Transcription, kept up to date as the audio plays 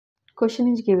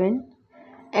Question is given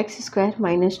x square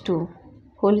minus 2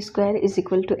 whole square is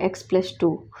equal to x plus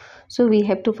 2. So we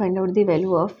have to find out the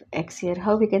value of x here.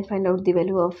 How we can find out the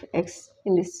value of x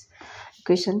in this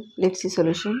equation? Let's see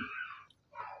solution.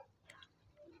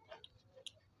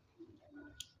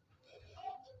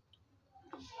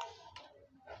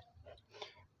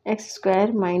 X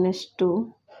square minus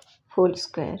 2 whole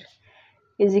square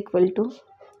is equal to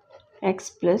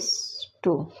x plus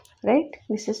 2, right?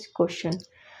 This is question.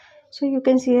 So you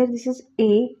can see here this is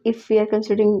a. If we are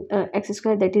considering x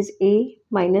square, that is a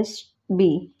minus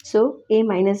b. So a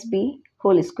minus b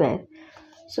whole square.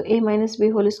 So a minus b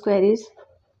whole square is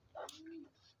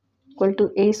equal to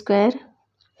a square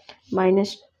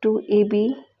minus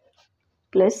 2ab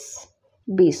plus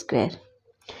b square.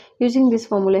 Using this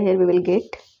formula here we will get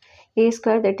a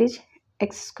square, that is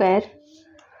x square.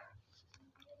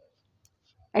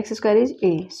 X square is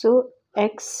a. So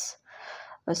x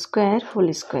square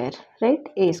whole square, right?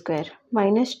 A square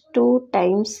minus 2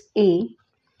 times a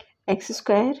x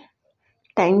square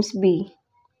times b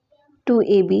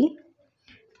 2ab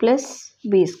plus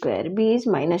b square. B is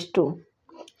minus 2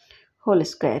 whole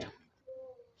square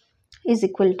is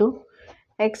equal to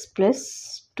x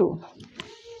plus 2.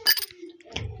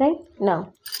 Right?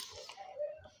 Now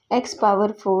x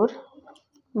power 4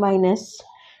 minus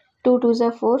 2 2s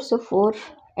are 4, so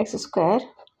 4x square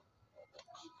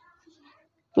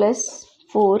plus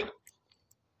 4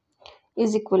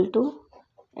 is equal to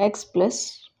x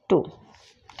plus 2.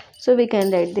 So we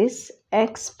can write this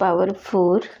x power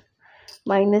 4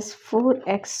 minus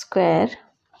 4x square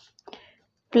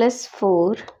plus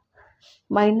 4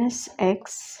 minus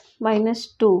x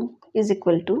minus 2 is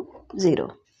equal to 0.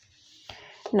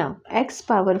 Now x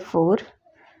power 4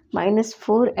 minus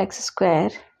 4x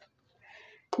square.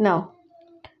 Now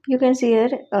you can see here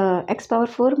x power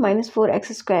 4 minus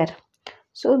 4x square.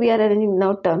 So we are arranging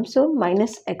now terms. So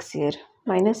minus x here,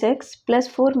 minus x plus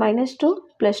 4 minus 2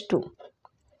 plus 2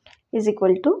 is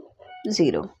equal to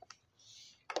 0.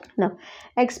 Now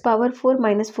x power 4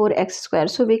 minus 4x square.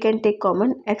 So we can take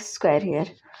common x square here.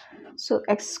 So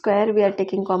x square we are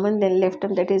taking common, then left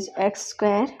term, that is x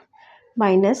square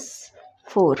minus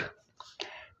 4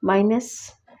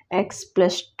 minus x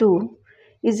plus 2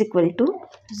 is equal to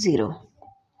 0.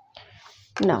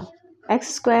 Now x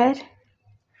square,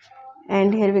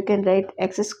 and here we can write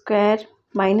x square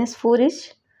minus 4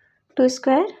 is 2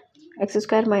 square, x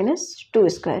square minus 2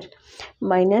 square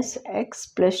minus x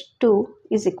plus 2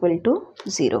 is equal to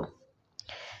 0.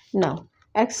 Now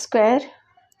x square,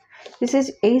 this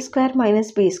is a square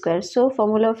minus b square. So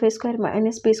formula of a square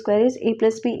minus b square is a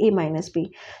plus b, a minus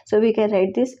b. So we can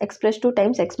write this x plus 2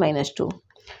 times x minus 2.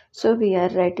 So we are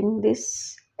writing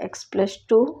this x plus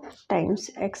 2 times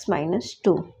x minus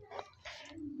 2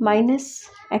 minus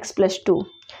x plus 2,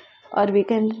 or we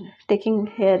can taking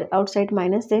here outside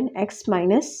minus, then x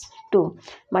minus 2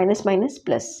 minus minus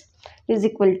plus is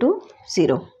equal to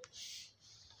 0.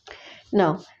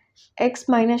 Now x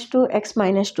minus 2, x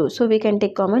minus 2, so we can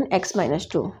take common x minus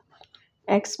 2.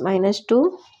 X minus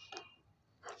 2,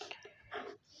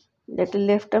 that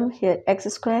left term here x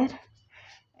square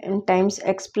and times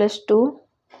x plus 2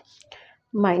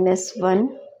 minus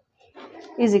 1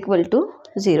 is equal to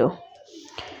 0.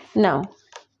 Now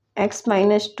x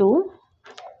minus 2,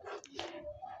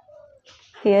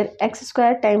 here x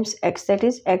square times x, that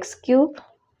is x cube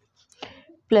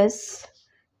plus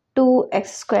 2x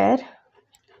square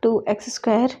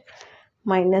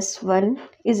minus 1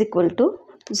 is equal to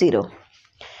 0.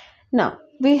 Now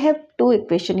we have two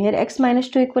equation here, x minus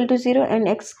 2 equal to 0 and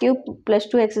x cube plus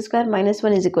 2x square minus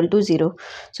 1 is equal to 0.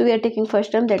 So we are taking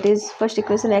first term, that is first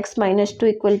equation, x minus 2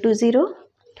 equal to 0.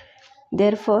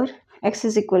 Therefore x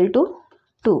is equal to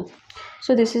 2.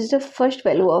 So this is the first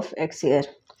value of x here.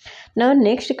 Now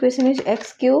next equation is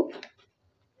x cube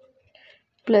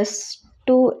plus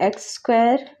 2x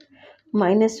square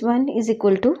minus 1 is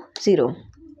equal to 0.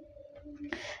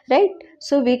 Right?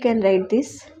 So we can write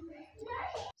this.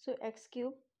 So x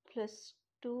cube plus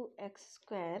 2x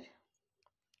square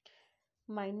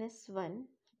minus 1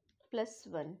 plus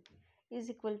 1 is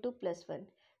equal to plus 1.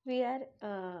 We are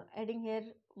adding here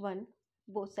 1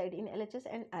 both side in LHS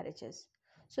and RHS.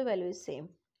 So value is same.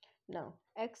 Now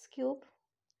x cube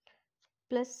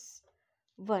plus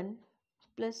 1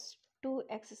 plus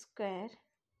 2x square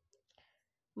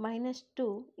minus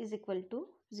 2 is equal to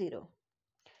 0.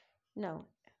 Now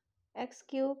x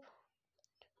cube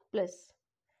plus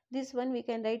this one we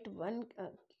can write 1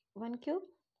 cube,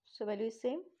 so value is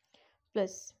same,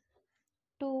 plus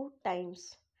 2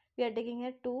 times, we are taking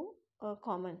here 2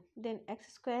 common, then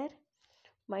x square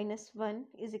minus 1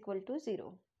 is equal to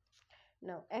 0.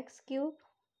 Now x cube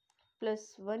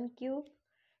plus 1 cube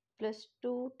plus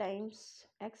 2 times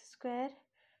x square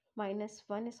minus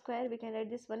 1 square. We can write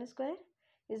this 1 square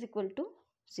is equal to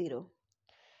 0.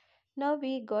 Now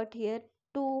we got here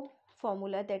two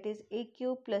formula, that is a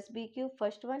cube plus b cube,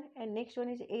 first one, and next one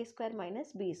is a square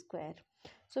minus b square.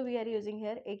 So we are using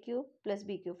here a cube plus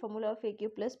b cube, formula of a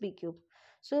cube plus b cube.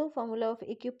 So formula of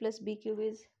a cube plus b cube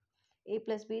is a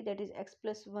plus b, that is x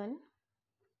plus 1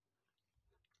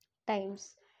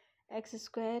 times x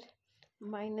square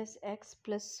minus x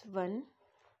plus 1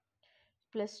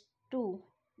 plus 2,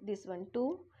 this one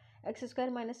 2 x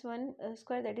square minus 1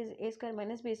 square, that is a square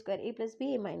minus b square, a plus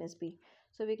b, a minus b.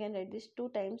 So we can write this 2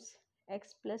 times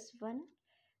x plus 1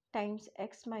 times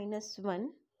x minus 1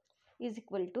 is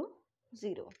equal to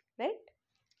 0, right?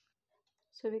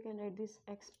 So we can write this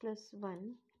x plus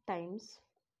 1 times,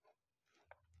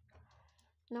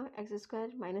 now x square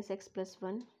minus x plus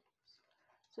 1,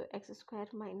 so x square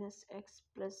minus x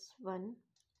plus 1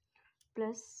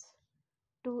 plus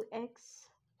 2x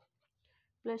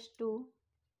plus 2,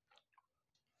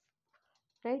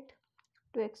 right?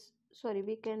 2x, sorry,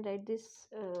 we can write this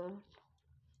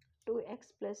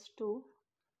 2x plus 2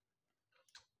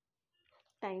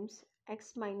 times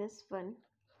x minus 1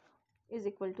 is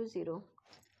equal to 0.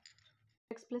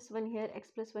 X plus 1 here, x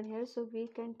plus 1 here, so we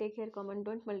can take here common,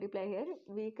 don't multiply here,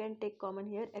 we can take common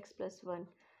here x plus 1.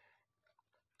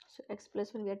 So x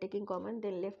plus 1 we are taking common,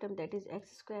 then left term, that is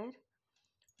x square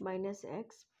minus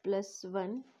x plus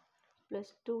 1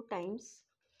 plus 2 times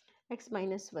x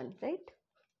minus 1, right,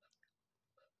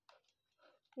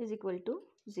 is equal to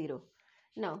 0.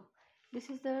 Now this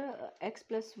is the x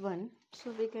plus 1,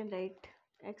 so we can write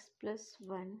x plus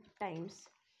 1 times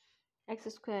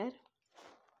x square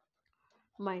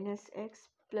minus x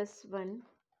plus 1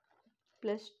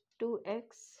 plus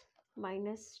 2x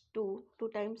minus 2, 2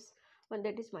 times 1,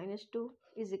 that is minus 2,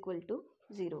 is equal to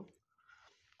 0.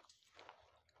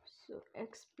 So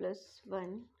x plus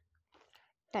 1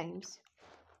 times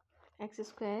x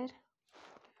square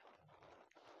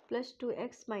plus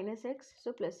 2x minus x,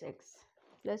 so plus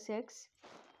x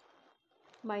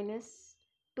minus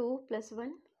 2 plus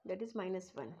 1, that is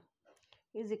minus 1,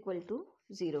 is equal to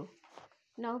 0.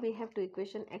 Now we have two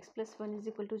equation, x plus 1 is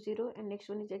equal to 0 and next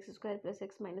one is x square plus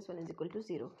x minus 1 is equal to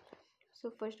 0.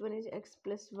 So first one is x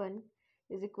plus 1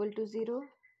 is equal to 0,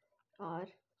 or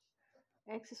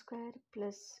x square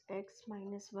plus x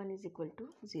minus 1 is equal to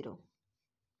 0.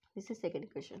 This is second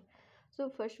equation. So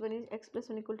first one is x plus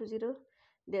 1 equal to 0,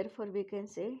 therefore we can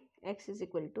say x is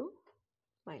equal to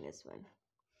minus 1.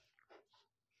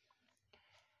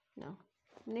 Now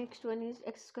next one is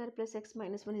x square plus x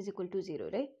minus 1 is equal to 0,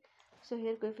 right? So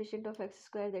here coefficient of x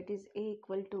square, that is a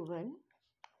equal to 1,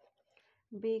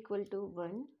 b equal to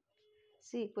 1,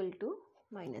 c equal to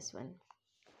minus 1.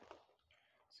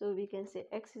 So we can say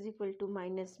x is equal to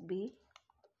minus b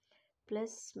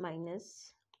plus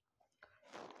minus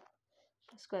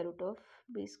square root of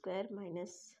b square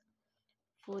minus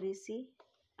 4ac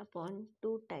upon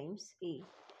 2 times a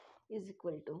is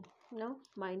equal to, now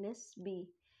minus b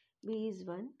is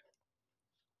 1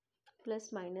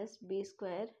 plus minus b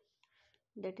square,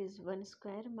 that is 1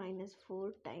 square minus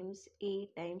 4 times a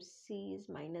times c is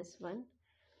minus 1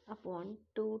 upon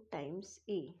 2 times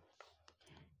a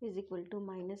is equal to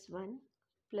minus 1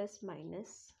 plus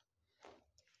minus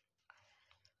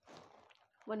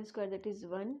 1 square, that is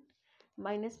 1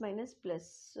 minus minus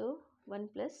plus, so 1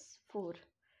 plus 4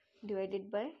 divided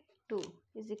by 2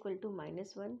 is equal to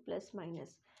minus 1 plus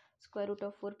minus square root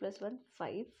of 4 plus 1,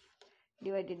 5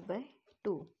 divided by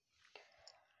 2.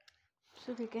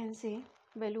 So we can say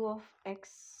value of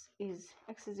x is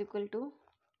equal to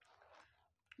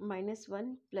minus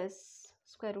 1 plus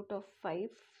square root of 5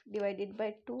 divided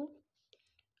by 2,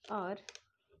 or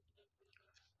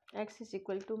x is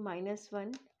equal to minus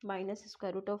 1 minus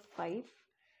square root of 5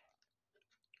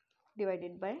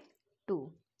 divided by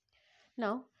 2.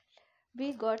 Now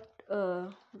we got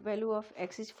value of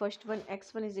x is first one,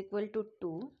 x1 is equal to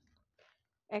 2,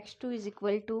 x2 is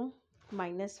equal to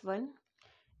minus 1,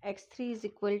 x3 is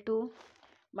equal to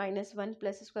minus 1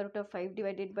 plus square root of 5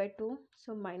 divided by 2,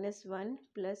 so minus 1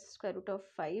 plus square root of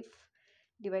 5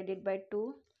 divided by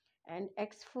 2, and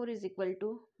x4 is equal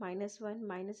to minus 1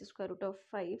 minus square root of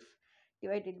 5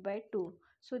 divided by 2.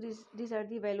 So these are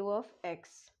the value of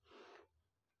x.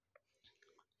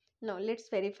 Now let's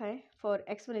verify for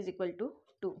x1 is equal to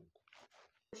 2.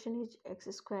 Question is x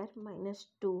square minus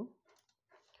 2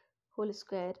 whole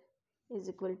square is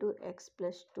equal to x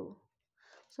plus 2.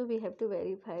 So we have to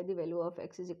verify the value of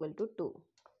x is equal to 2.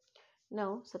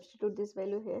 Now substitute this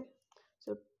value here.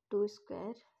 So 2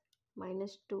 square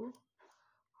minus 2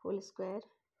 whole square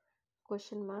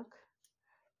question mark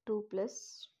 2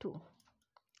 plus 2,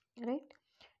 right?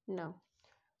 Now,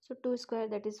 so 2 square,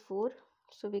 that is 4.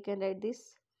 So we can write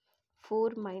this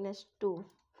 4 minus 2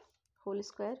 whole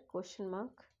square, question mark.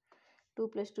 2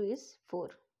 plus 2 is 4.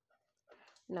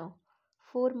 Now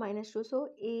 4 minus 2, so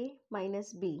A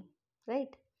minus B,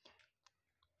 right?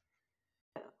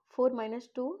 4 minus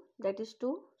 2, that is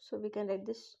 2. So we can write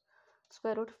this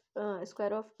square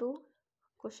of 2,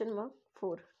 question mark,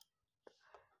 4.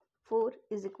 4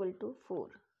 is equal to 4.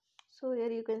 So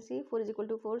here you can see 4 is equal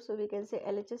to 4. So we can say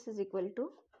LHS is equal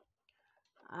to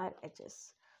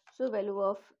RHS. So value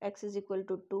of x is equal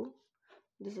to 2.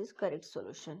 This is correct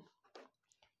solution.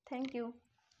 Thank you.